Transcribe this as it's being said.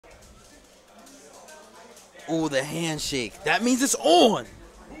Oh, the handshake. That means it's on.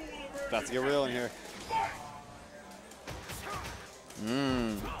 About to get real in here.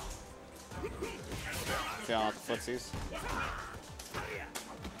 Feeling out the footsies.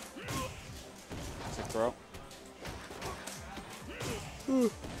 Sick throw.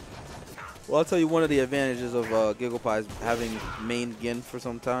 Well, I'll tell you one of the advantages of Gigglepies having main Gin for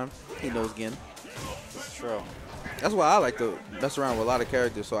some time. He knows Gin. It's true. That's why I like to mess around with a lot of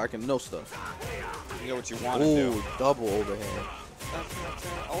characters so I can know stuff. You know what you want to do. Ooh, double overhead.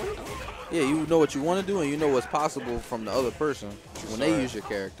 Oh, Yeah, you know what you want to do and you know what's possible from the other person when they use your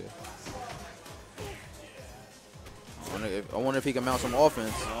character. I wonder if he can mount some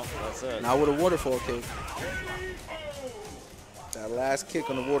offense. well, that's it. Now with a waterfall kick. That last kick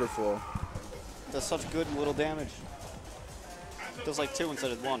on the waterfall. Does such good and little damage. Does like 2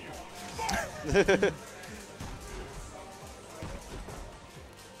 instead of 1.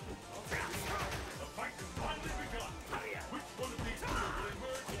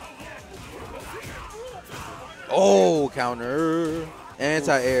 Oh, counter.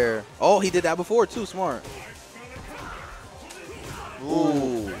 Anti-air. Oh, he did that before too. Smart.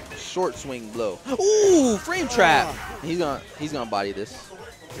 Ooh, short swing blow. Ooh, frame trap. He's gonna body this.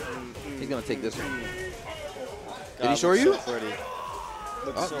 He's gonna take this one. Did he short you? So pretty.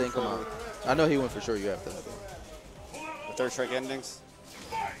 Oh, so then come on. I know he went for short you after that. The third strike endings.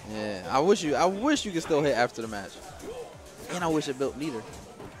 Yeah, I wish you could still hit after the match. And I wish it built meter.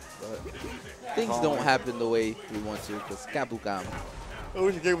 But things don't happen the way we want to because Kapukam. I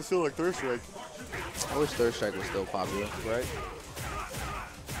wish the game was still like third strike. I wish third strike was still popular. Right?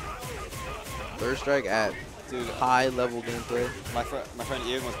 Third strike at high level gameplay. My friend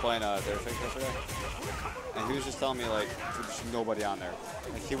Ian was playing third strike yesterday. And he was just telling me like there's nobody on there.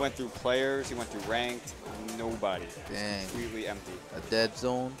 Like he went through players, he went through ranked, nobody. Dang. It's completely empty. A dead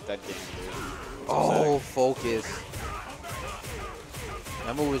zone. That game, dude. Oh, focus.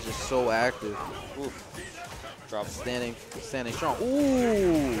 That move was just so active. Oof. Drop. Standing strong.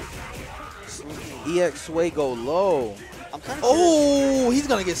 Ooh. EX sway go low. I'm kind of Oh, he's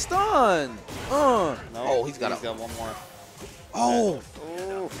gonna get stunned. No, oh, he's got one more. Oh,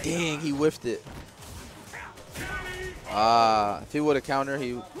 Oh. dang, he whiffed it. If he would have countered, I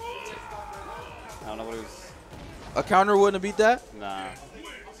don't know what he was. a counter wouldn't have beat that. Nah.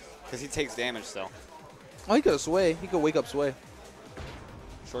 Because he takes damage still. Oh, he could have sway. He could wake up sway.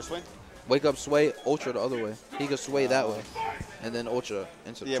 Short swing? Wake up sway, ultra the other way. He could sway that way, and then ultra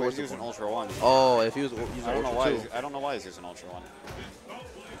into Yeah, but towards he's the using corner. Ultra 1. Oh, if he was using I don't know ultra why. 2. I don't know why he's using Ultra 1.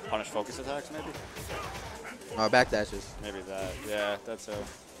 Punish focus attacks, maybe? Backdashes. Maybe that. Yeah, that's so.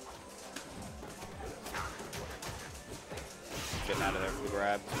 Getting out of there for the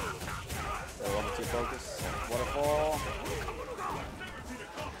grab. 1-2 focus. Waterfall.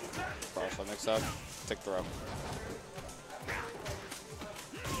 Cross mix up. Tick throw.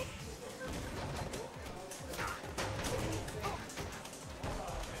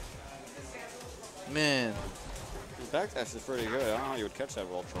 Man. His backdash is pretty good. I don't know how you would catch that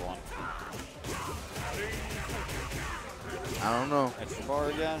with Ultra 1. I don't know. Extra bar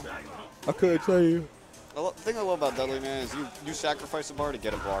again. I couldn't tell you. The thing I love about Dudley, man, is you sacrifice a bar to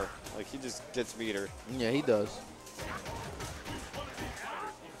get a bar. Like, he just gets meter. Yeah, he does.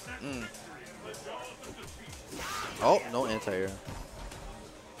 Oh, no anti-air.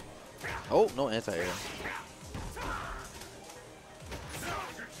 Oh, no anti-air.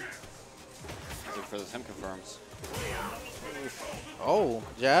 For this, him confirms. Oh,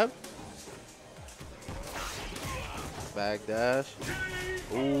 jab. Backdash.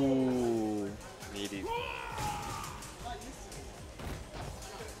 Ooh. Needy.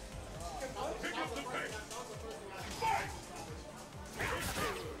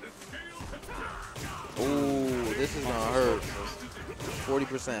 Ooh, this is gonna hurt.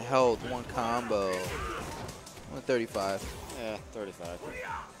 40% health, one combo. 135. Yeah, 35.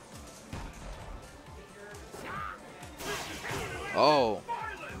 Oh.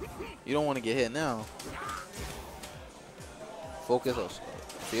 You don't want to get hit now. Focus on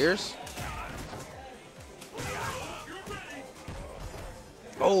fierce.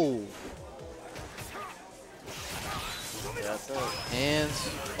 Oh. Yeah, that's it. Hands.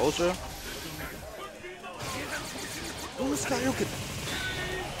 Ultra. Ooh, Skyrocket.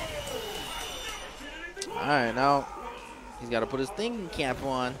 Alright, now he's got to put his thinking cap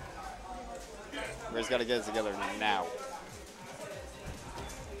on. Ray's got to get it together now.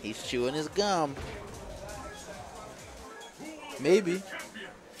 He's chewing his gum. Maybe.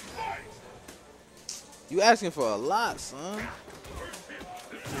 You asking for a lot, son.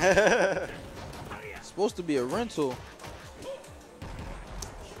 It's supposed to be a rental.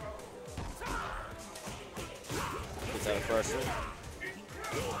 Gets out of pressure.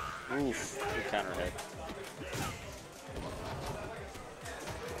 Oof. Good counter hit.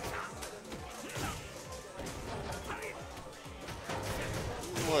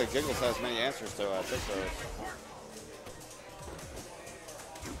 Boy, Giggles has many answers to take those.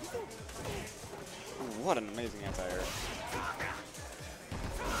 Ooh, what an amazing anti-air.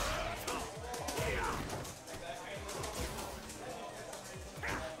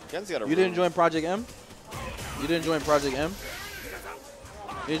 You didn't join Project M? You didn't join Project M?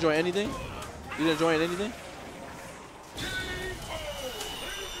 You didn't join anything? You didn't join anything?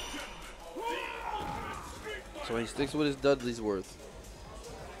 So he sticks with his Dudley's worth.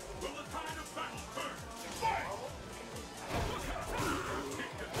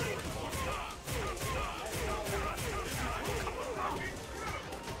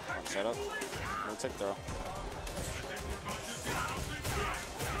 Set up. No tick throw.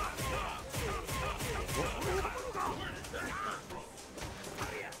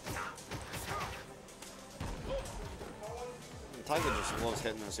 Teiga just loves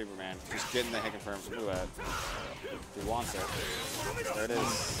hitting the Superman. Just getting the hit confirms. Look at that. He wants it. There it is.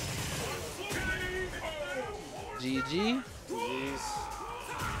 GG. GG's.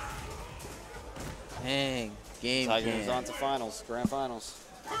 Dang. Game Teiga moves on to finals. Grand finals.